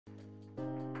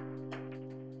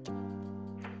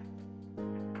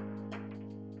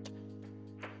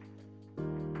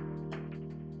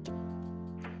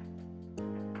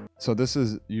So this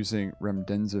is using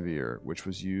Remdesivir, which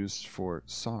was used for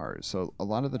SARS. So a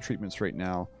lot of the treatments right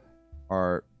now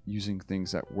are using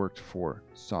things that worked for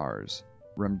SARS.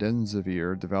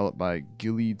 Remdesivir, developed by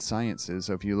Gilead Sciences.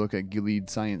 So if you look at Gilead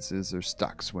Sciences, their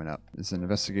stocks went up. It's an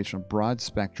investigational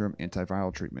broad-spectrum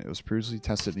antiviral treatment. It was previously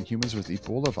tested in humans with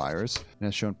Ebola virus and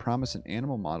has shown promise in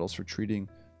animal models for treating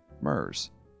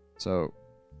MERS. So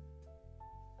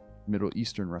Middle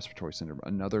Eastern Respiratory Syndrome,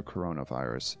 another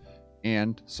coronavirus,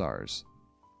 and SARS.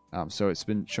 So it's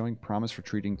been showing promise for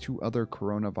treating 2 other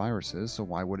coronaviruses, so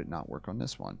why would it not work on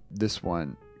this one? This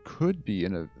one could be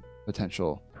in a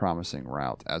potential promising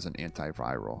route as an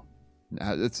antiviral.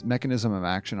 Its mechanism of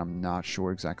action, I'm not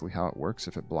sure exactly how it works,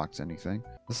 if it blocks anything.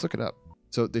 Let's look it up.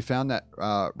 So they found that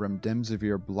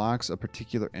Remdesivir blocks a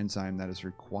particular enzyme that is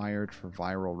required for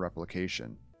viral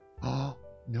replication. Oh,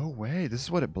 no way. This is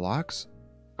what it blocks?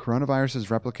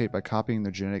 Coronaviruses replicate by copying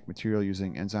their genetic material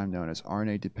using an enzyme known as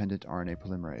RNA-dependent RNA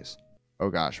polymerase. Oh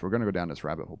gosh, we're going to go down this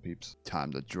rabbit hole, peeps.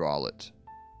 Time to draw it.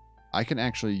 I can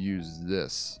actually use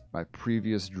this, my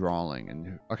previous drawing.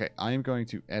 And okay, I am going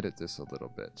to edit this a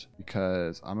little bit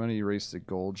because I'm going to erase the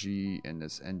Golgi and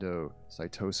this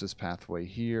endocytosis pathway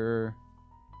here.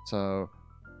 So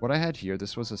what I had here,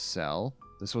 this was a cell.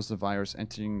 This was the virus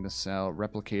entering the cell,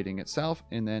 replicating itself,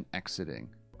 and then exiting.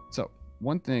 So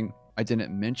one thing I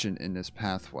didn't mention in this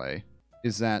pathway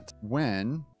is that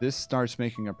when this starts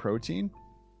making a protein,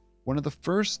 one of the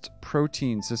first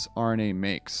proteins this RNA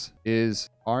makes is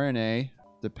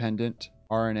RNA-dependent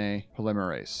RNA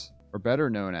polymerase, or better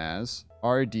known as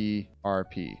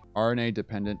RDRP,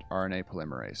 RNA-dependent RNA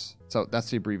polymerase. So that's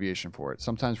the abbreviation for it.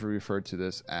 Sometimes we refer to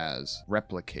this as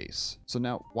replicase. So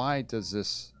now, why does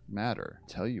this matter? I'll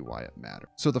tell you why it matters.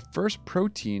 So the first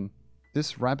protein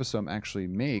this ribosome actually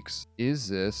makes is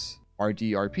this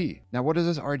RDRP. Now, what does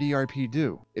this RDRP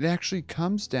do? It actually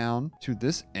comes down to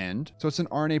this end. So it's an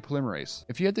RNA polymerase.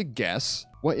 If you had to guess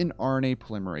what an RNA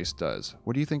polymerase does,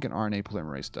 what do you think an RNA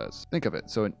polymerase does? Think of it.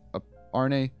 So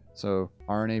RNA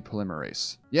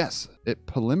polymerase. Yes, it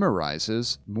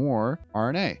polymerizes more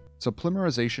RNA. So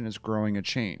polymerization is growing a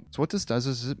chain. So what this does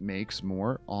is it makes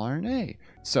more RNA.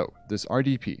 So this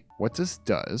RDP, what this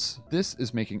does, this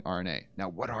is making RNA. Now,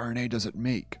 what RNA does it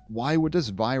make? Why would this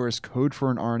virus code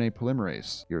for an RNA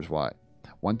polymerase? Here's why.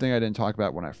 One thing I didn't talk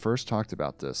about when I first talked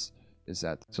about this is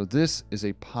that, so this is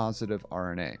a positive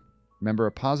RNA. Remember,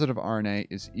 a positive RNA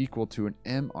is equal to an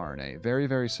mRNA, very,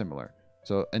 very similar.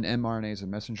 So an mRNA is a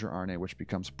messenger RNA, which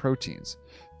becomes proteins.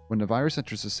 When the virus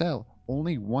enters the cell,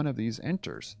 only one of these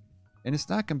enters. And it's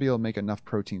not going to be able to make enough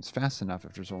proteins fast enough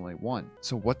if there's only one.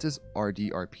 So what this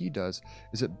RDRP does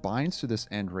is it binds to this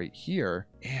end right here,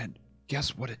 and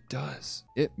guess what it does?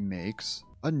 It makes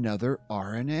another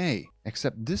RNA,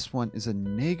 except this one is a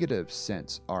negative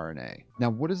sense RNA. Now,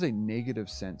 what is a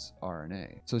negative sense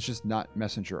RNA? So it's just not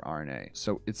messenger RNA.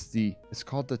 So it's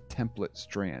called the template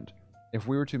strand. If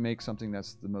we were to make something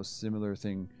that's the most similar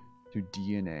thing to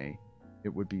DNA, it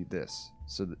would be this.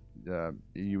 So that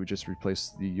you would just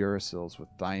replace the uracils with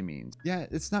thymines. Yeah,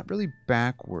 it's not really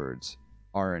backwards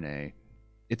RNA.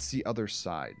 It's the other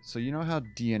side. So you know how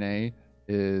DNA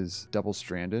is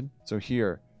double-stranded? So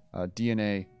here,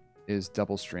 DNA is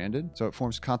double-stranded. So it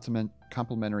forms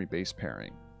complementary base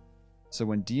pairing. So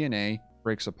when DNA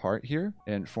breaks apart here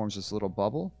and forms this little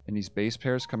bubble, and these base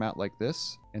pairs come out like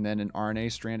this, and then an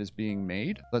RNA strand is being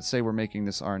made. Let's say we're making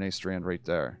this RNA strand right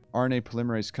there. RNA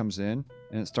polymerase comes in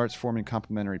and it starts forming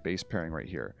complementary base pairing right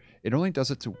here. It only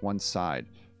does it to one side.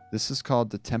 This is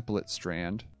called the template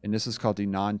strand, and this is called the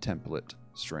non-template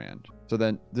strand. So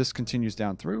then this continues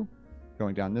down through,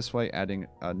 going down this way, adding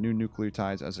new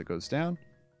nucleotides as it goes down,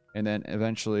 and then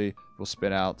eventually we'll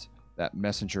spit out that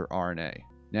messenger RNA.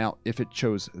 Now, if it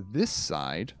chose this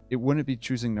side, it wouldn't be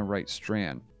choosing the right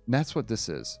strand. And that's what this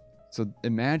is. So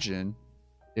imagine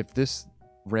if this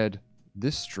read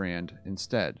this strand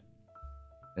instead.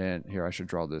 And here, I should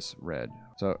draw this red.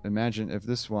 So imagine if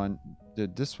this one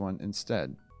did this one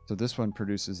instead. So this one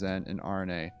produces then an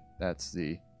RNA that's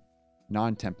the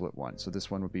non-template one. So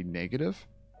this one would be negative.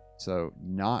 So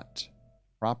not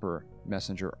proper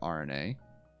messenger RNA.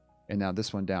 And now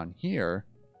this one down here,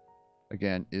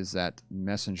 again, is that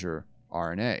messenger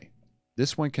RNA.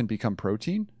 This one can become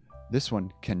protein. This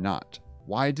one cannot.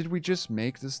 Why did we just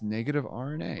make this negative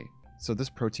RNA? So this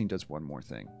protein does one more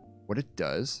thing. What it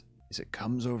does is it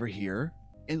comes over here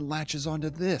and latches onto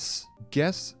this.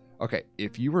 Guess, okay,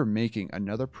 if you were making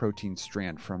another protein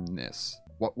strand from this,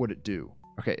 what would it do?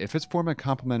 Okay, if it's forming a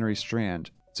complementary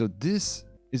strand, so this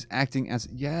is acting as,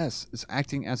 yes, it's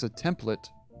acting as a template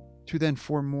to then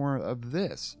form more of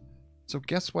this. So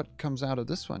guess what comes out of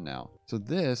this one now? So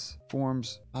this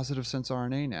forms positive sense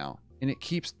RNA now, and it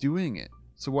keeps doing it.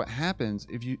 So what happens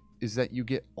is that you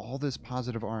get all this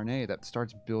positive RNA that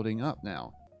starts building up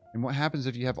now. And what happens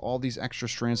if you have all these extra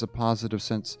strands of positive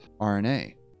sense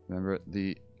RNA? Remember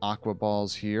the aqua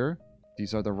balls here?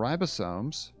 These are the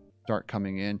ribosomes start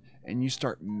coming in, and you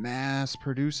start mass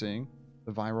producing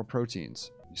the viral proteins.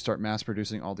 You start mass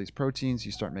producing all these proteins,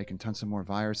 you start making tons of more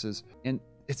viruses, and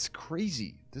it's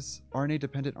crazy. This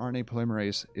RNA-dependent RNA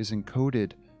polymerase is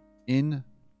encoded in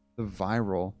the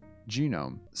viral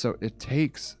genome. So it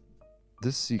takes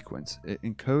this sequence, it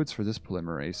encodes for this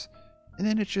polymerase, and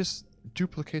then it just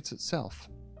duplicates itself,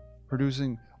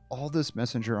 producing all this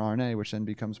messenger RNA, which then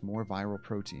becomes more viral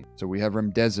protein. So we have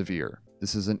remdesivir.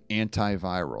 This is an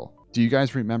antiviral. Do you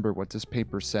guys remember what this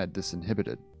paper said this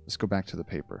inhibited? Let's go back to the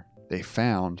paper. They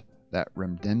found that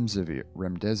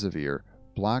remdesivir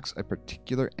blocks a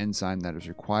particular enzyme that is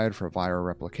required for viral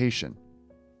replication.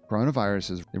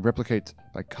 Coronaviruses, they replicate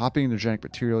by copying the genetic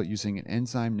material using an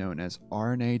enzyme known as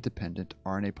RNA-dependent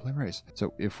RNA polymerase.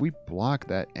 So if we block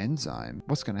that enzyme,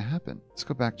 what's going to happen? Let's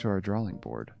go back to our drawing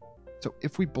board. So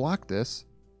if we block this,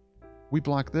 we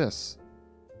block this.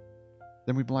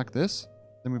 Then we block this,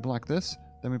 then we block this,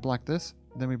 then we block this,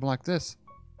 then we block this.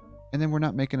 And then we're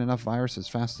not making enough viruses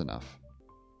fast enough.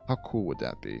 How cool would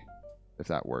that be if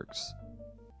that works?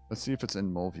 Let's see if it's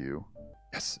in MolView.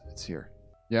 Yes, it's here.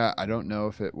 Yeah, I don't know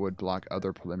if it would block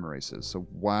other polymerases. So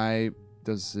why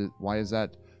is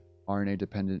that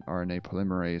RNA-dependent RNA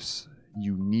polymerase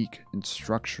unique in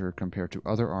structure compared to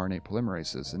other RNA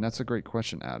polymerases? And that's a great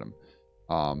question, Adam.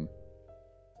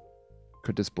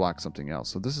 Could this block something else?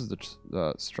 So this is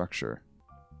the structure.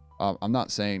 I'm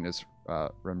not saying this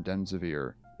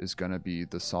remdesivir is going to be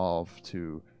the solve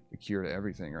to the cure to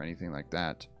everything or anything like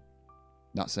that.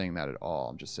 Not saying that at all.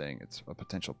 I'm just saying it's a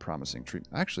potential promising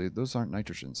treatment. Actually, those aren't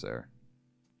nitrogens there.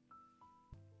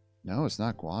 No, it's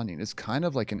not guanine. It's kind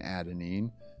of like an adenine,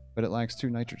 but it lacks 2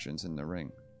 nitrogens in the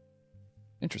ring.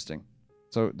 Interesting.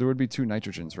 So there would be 2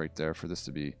 nitrogens right there for this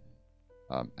to be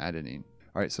adenine.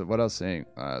 All right, so what I was saying,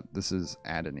 this is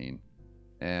adenine,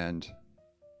 and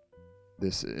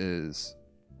this is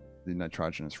the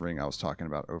nitrogenous ring I was talking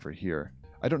about over here.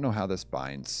 I don't know how this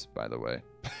binds, by the way.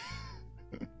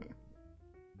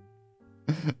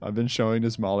 I've been showing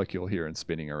this molecule here and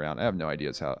spinning around. I have no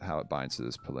idea how it binds to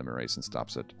this polymerase and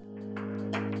stops it.